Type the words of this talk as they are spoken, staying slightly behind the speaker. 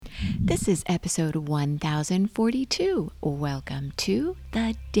This is episode 1042. Welcome to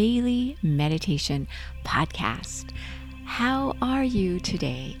the Daily Meditation Podcast. How are you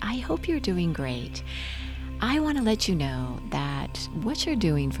today? I hope you're doing great. I want to let you know that what you're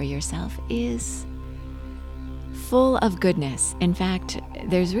doing for yourself is full of goodness. In fact,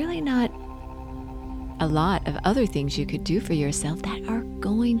 there's really not a lot of other things you could do for yourself that are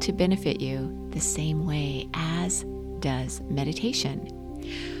going to benefit you the same way as does meditation.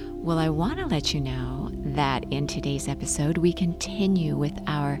 Well, I want to let you know that in today's episode, we continue with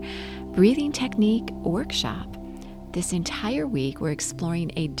our breathing technique workshop. This entire week, we're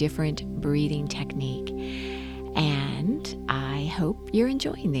exploring a different breathing technique, and I hope you're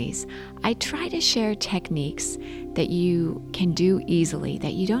enjoying these. I try to share techniques that you can do easily,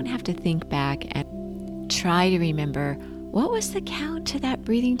 that you don't have to think back and try to remember what was the count to that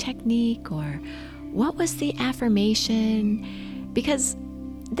breathing technique or what was the affirmation, because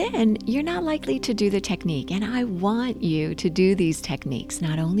then you're not likely to do the technique. And I want you to do these techniques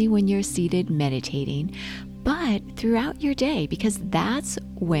not only when you're seated meditating, but throughout your day, because that's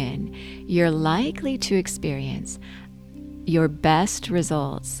when you're likely to experience your best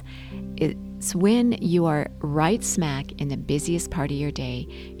results. It's when you are right smack in the busiest part of your day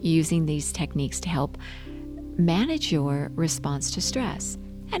using these techniques to help manage your response to stress.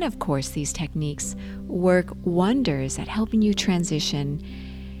 And of course, these techniques work wonders at helping you transition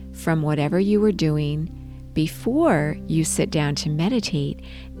from whatever you were doing before you sit down to meditate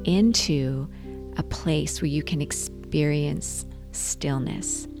into a place where you can experience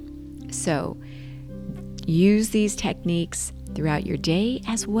stillness. So use these techniques throughout your day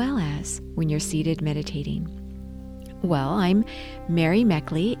as well as when you're seated meditating. Well, I'm Mary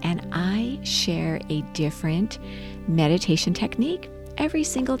Meckley, and I share a different meditation technique every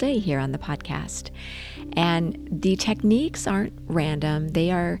single day here on the podcast. And the techniques aren't random.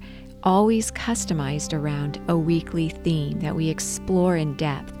 They are always customized around a weekly theme that we explore in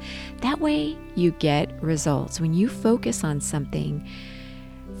depth. That way you get results. When you focus on something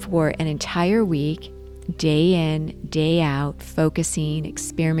for an entire week, day in, day out, focusing,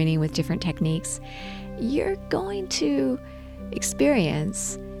 experimenting with different techniques, you're going to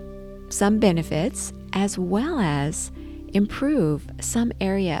experience some benefits as well as improve some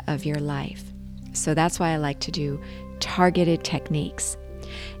area of your life. So that's why I like to do targeted techniques.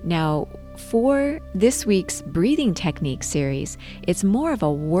 Now, for this week's breathing technique series, it's more of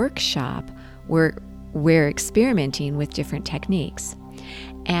a workshop where we're experimenting with different techniques.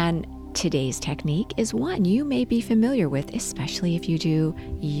 And today's technique is one you may be familiar with, especially if you do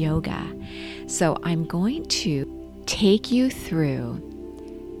yoga. So I'm going to take you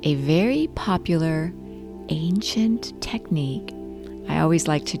through a very popular ancient technique. I always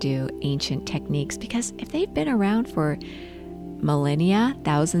like to do ancient techniques because if they've been around for millennia,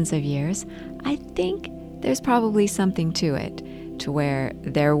 thousands of years, I think there's probably something to it, to where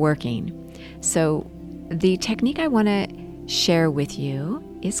they're working. So the technique I want to share with you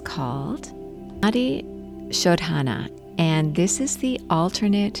is called Nadi Shodhana, and this is the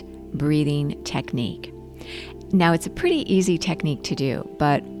alternate breathing technique. Now, it's a pretty easy technique to do,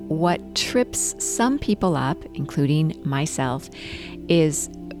 but what trips some people up, including myself, is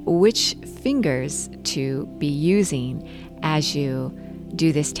which fingers to be using as you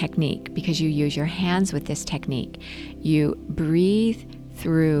do this technique, because you use your hands with this technique. You breathe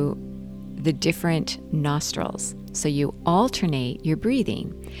through the different nostrils. So you alternate your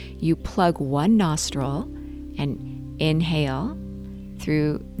breathing. You plug one nostril and inhale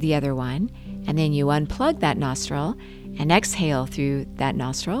through the other one, and then you unplug that nostril and exhale through that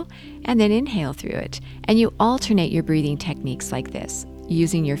nostril, and then inhale through it. And you alternate your breathing techniques like this,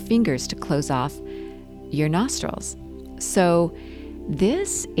 using your fingers to close off your nostrils. So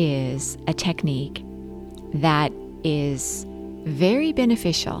this is a technique that is very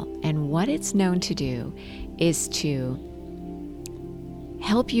beneficial, and what it's known to do is to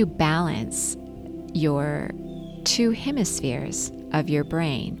help you balance your two hemispheres of your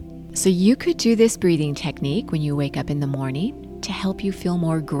brain. So you could do this breathing technique when you wake up in the morning to help you feel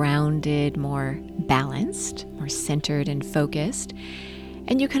more grounded, more balanced, more centered and focused.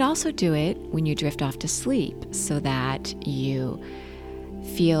 And you could also do it when you drift off to sleep so that you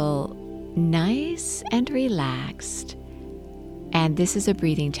feel nice and relaxed. And this is a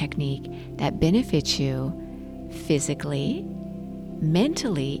breathing technique that benefits you physically,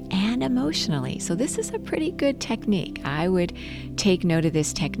 mentally, and emotionally. So this is a pretty good technique. I would take note of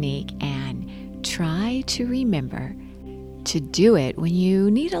this technique and try to remember to do it when you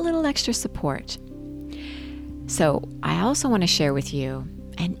need a little extra support. So I also want to share with you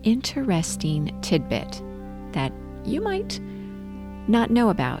an interesting tidbit that you might not know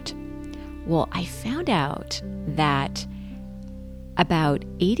about. Well, I found out that about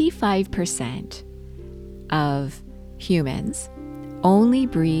 85% of humans only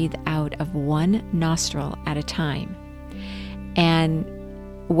breathe out of one nostril at a time. And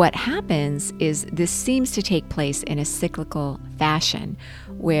what happens is this seems to take place in a cyclical fashion,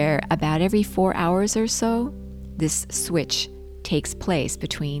 where about every 4 hours or so, this switch takes place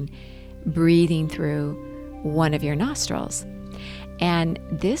between breathing through one of your nostrils. And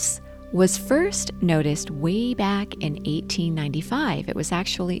this was first noticed way back in 1895. It was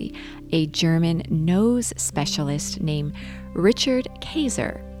actually a German nose specialist named Richard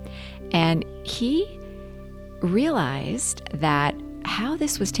Kaiser. And he realized that how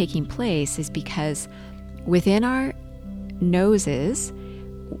this was taking place is because within our noses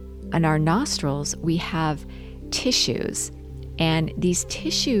and our nostrils, we have tissues, and these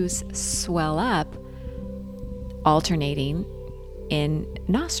tissues swell up, alternating in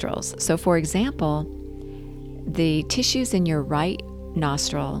nostrils. So for example, the tissues in your right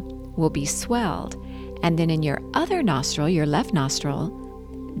nostril will be swelled, and then in your other nostril, your left nostril,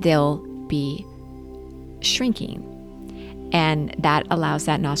 they'll be shrinking. And that allows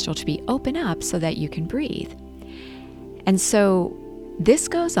that nostril to be open up so that you can breathe. And so this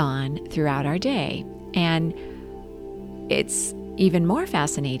goes on throughout our day. And it's even more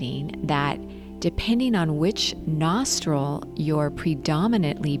fascinating that depending on which nostril you're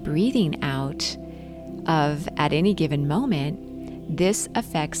predominantly breathing out of at any given moment, this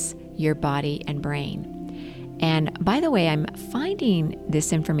affects your body and brain. And by the way, I'm finding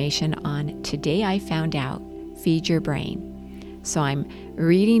this information on Today I Found Out, Feed Your Brain. So I'm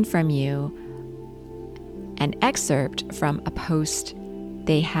reading from you an excerpt from a post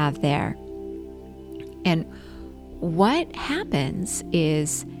they have there. And what happens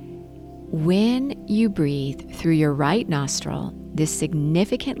is when you breathe through your right nostril, this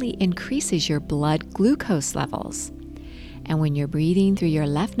significantly increases your blood glucose levels. And when you're breathing through your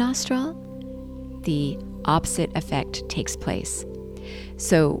left nostril, the opposite effect takes place.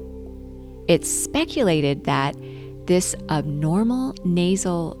 So it's speculated that this abnormal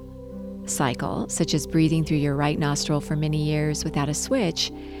nasal cycle, such as breathing through your right nostril for many years without a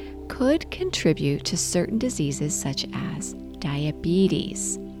switch, could contribute to certain diseases such as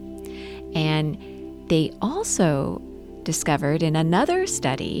diabetes. And they also discovered in another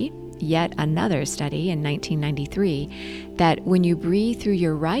study, yet another study in 1993, that when you breathe through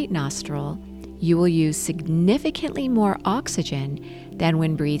your right nostril, you will use significantly more oxygen than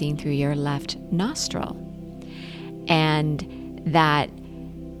when breathing through your left nostril. And that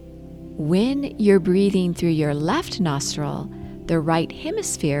when you're breathing through your left nostril, the right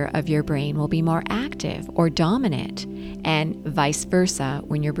hemisphere of your brain will be more active or dominant, and vice versa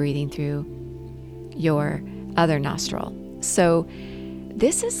when you're breathing through your other nostril. So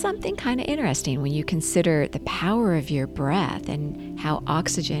this is something kind of interesting when you consider the power of your breath and how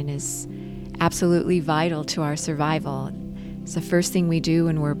oxygen is absolutely vital to our survival. It's the first thing we do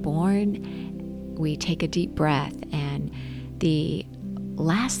when we're born. We take a deep breath, and the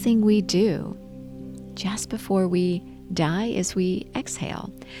last thing we do just before we die is we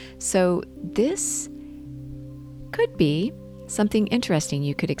exhale. So this could be something interesting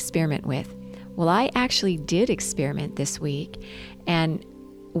you could experiment with. Well, I actually did experiment this week, and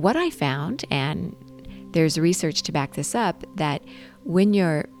what I found, and there's research to back this up, that when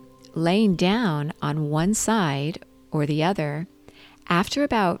you're laying down on one side or the other, after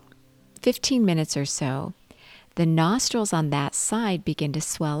about 15 minutes or so, the nostrils on that side begin to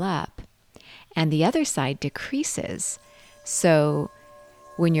swell up and the other side decreases. So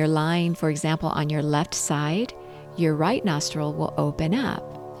when you're lying, for example, on your left side, your right nostril will open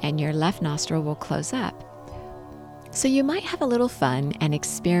up and your left nostril will close up. So you might have a little fun and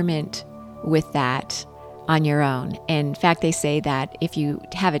experiment with that on your own. In fact, they say that if you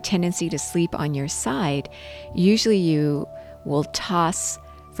have a tendency to sleep on your side, usually you will toss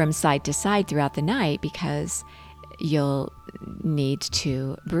from side to side throughout the night because you'll need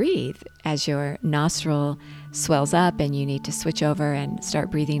to breathe as your nostril swells up and you need to switch over and start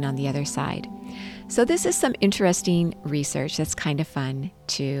breathing on the other side. So this is some interesting research that's kind of fun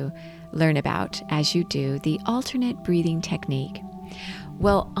to learn about as you do the alternate breathing technique.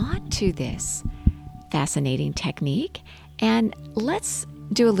 Well, on to this fascinating technique, and let's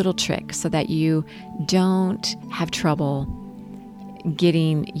do a little trick so that you don't have trouble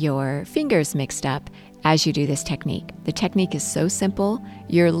getting your fingers mixed up as you do this technique. The technique is so simple.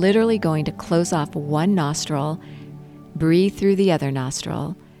 You're literally going to close off one nostril, breathe through the other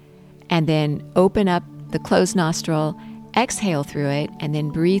nostril, and then open up the closed nostril, exhale through it, and then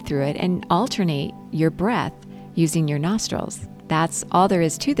breathe through it, and alternate your breath using your nostrils. That's all there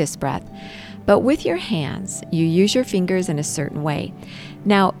is to this breath. But with your hands, you use your fingers in a certain way.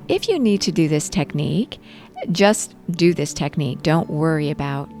 Now, if you need to do this technique, just do this technique. Don't worry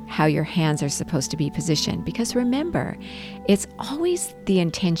about how your hands are supposed to be positioned, because remember, it's always the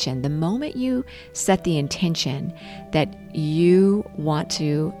intention. The moment you set the intention that you want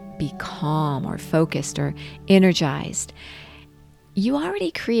to be calm or focused or energized, you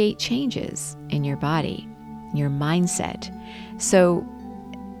already create changes in your body, your mindset. So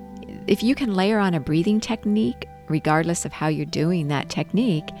if you can layer on a breathing technique, regardless of how you're doing that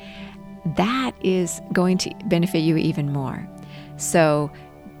technique, that is going to benefit you even more. So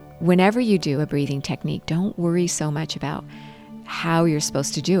whenever you do a breathing technique, don't worry so much about how you're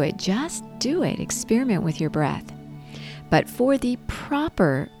supposed to do it. Just do it. Experiment with your breath. But for the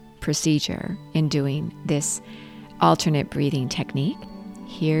proper procedure in doing this alternate breathing technique,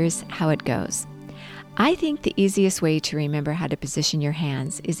 here's how it goes. I think the easiest way to remember how to position your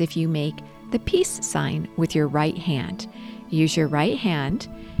hands is if you make the peace sign with your right hand. Use your right hand.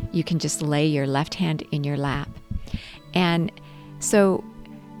 You can just lay your left hand in your lap. And so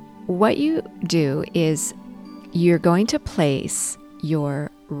what you do is you're going to place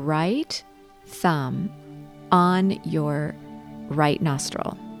your right thumb on your right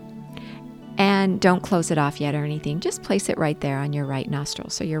nostril. And don't close it off yet or anything. Just place it right there on your right nostril.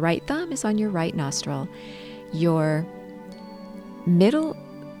 So your right thumb is on your right nostril. Your middle,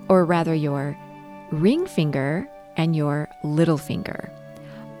 or rather your ring finger and your little finger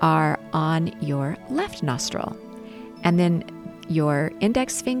are on your left nostril. And then your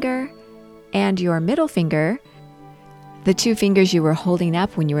index finger and your middle finger, the two fingers you were holding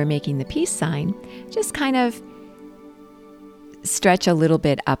up when you were making the peace sign, just kind of stretch a little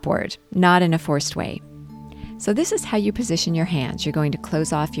bit upward, not in a forced way. So this is how you position your hands. You're going to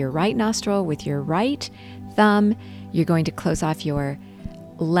close off your right nostril with your right thumb. You're going to close off your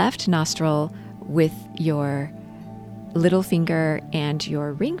left nostril with your little finger and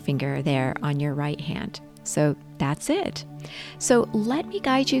your ring finger there on your right hand. So that's it. So let me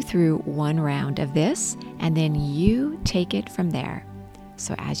guide you through one round of this, and then you take it from there.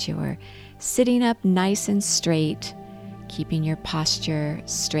 So as you're sitting up nice and straight, keeping your posture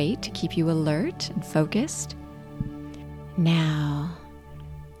straight to keep you alert and focused. Now,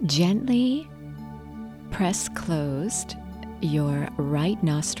 gently press closed your right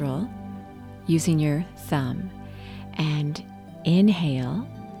nostril using your thumb and inhale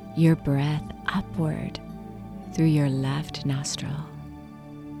your breath upward through your left nostril,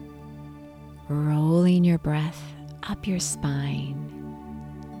 rolling your breath up your spine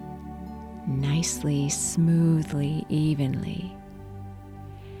nicely, smoothly, evenly.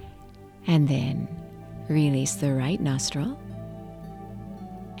 And then release the right nostril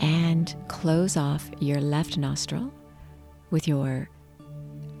and close off your left nostril with your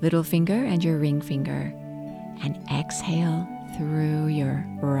little finger and your ring finger, and exhale through your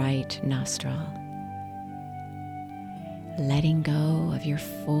right nostril, letting go of your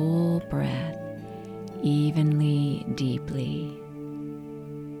full breath evenly, deeply.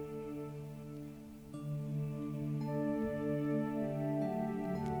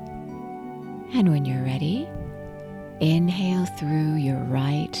 And when you're ready, inhale through your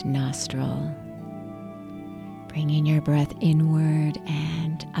right nostril, bringing your breath inward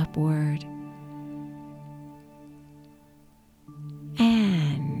and upward.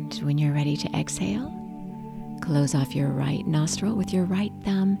 And when you're ready to exhale, close off your right nostril with your right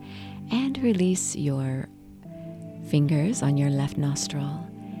thumb and release your fingers on your left nostril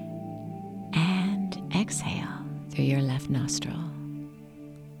and exhale through your left nostril.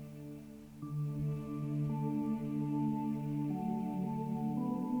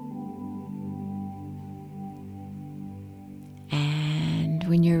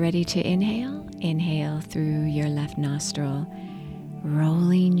 When you're ready to inhale, inhale through your left nostril,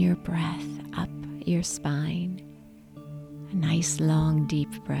 rolling your breath up your spine. A nice, long, deep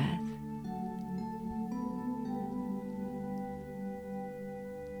breath.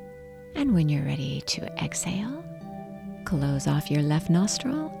 And when you're ready to exhale, close off your left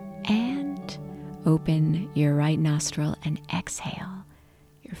nostril and open your right nostril and exhale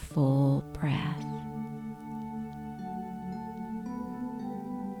your full breath.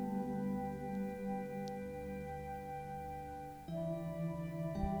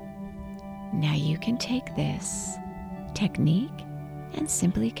 Now you can take this technique and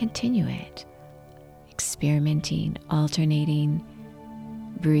simply continue it, experimenting, alternating,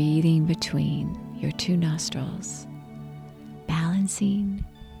 breathing between your two nostrils, balancing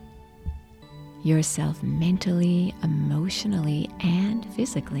yourself mentally, emotionally, and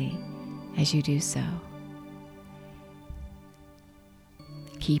physically as you do so.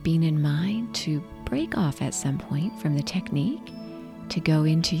 keeping in mind to break off at some point from the technique to go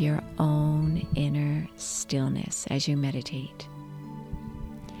into your own inner stillness as you meditate.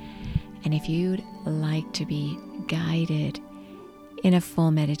 And if you'd like to be guided in a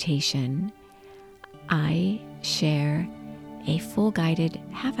full meditation, I share a full guided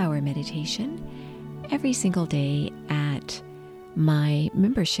half-hour meditation every single day at my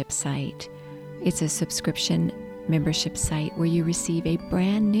membership site. It's a subscription membership site where you receive a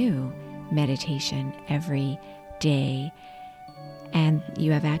brand new meditation every day. And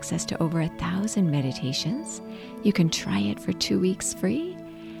you have access to over 1,000 meditations. You can try it for 2 weeks free.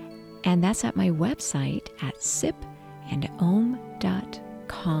 And that's at my website at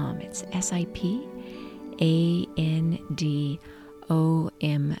sipandom.com. It's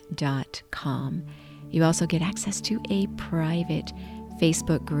SIPANDOM.com. You also get access to a private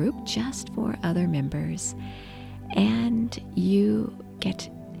Facebook group just for other members. And you get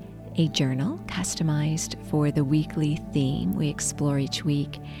a journal customized for the weekly theme we explore each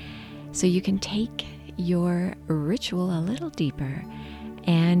week. So you can take your ritual a little deeper,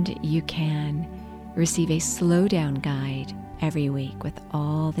 and you can receive a slow down guide every week with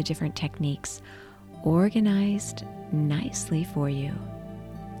all the different techniques organized nicely for you.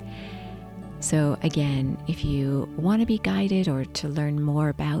 So again, if you want to be guided or to learn more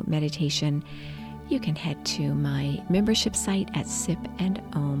about meditation, you can head to my membership site at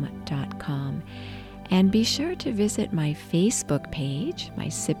sipandom.com. And be sure to visit my Facebook page, my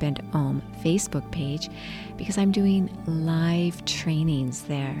Sip and Om Facebook page, because I'm doing live trainings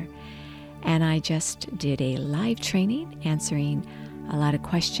there. And I just did a live training answering a lot of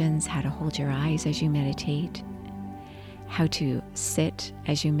questions: how to hold your eyes as you meditate, how to sit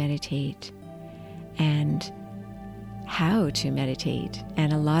as you meditate, and how to meditate,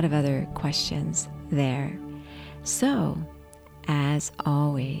 and a lot of other questions there. So, as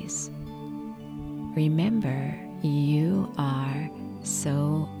always, remember, you are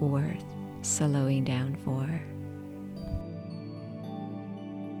so worth slowing down for.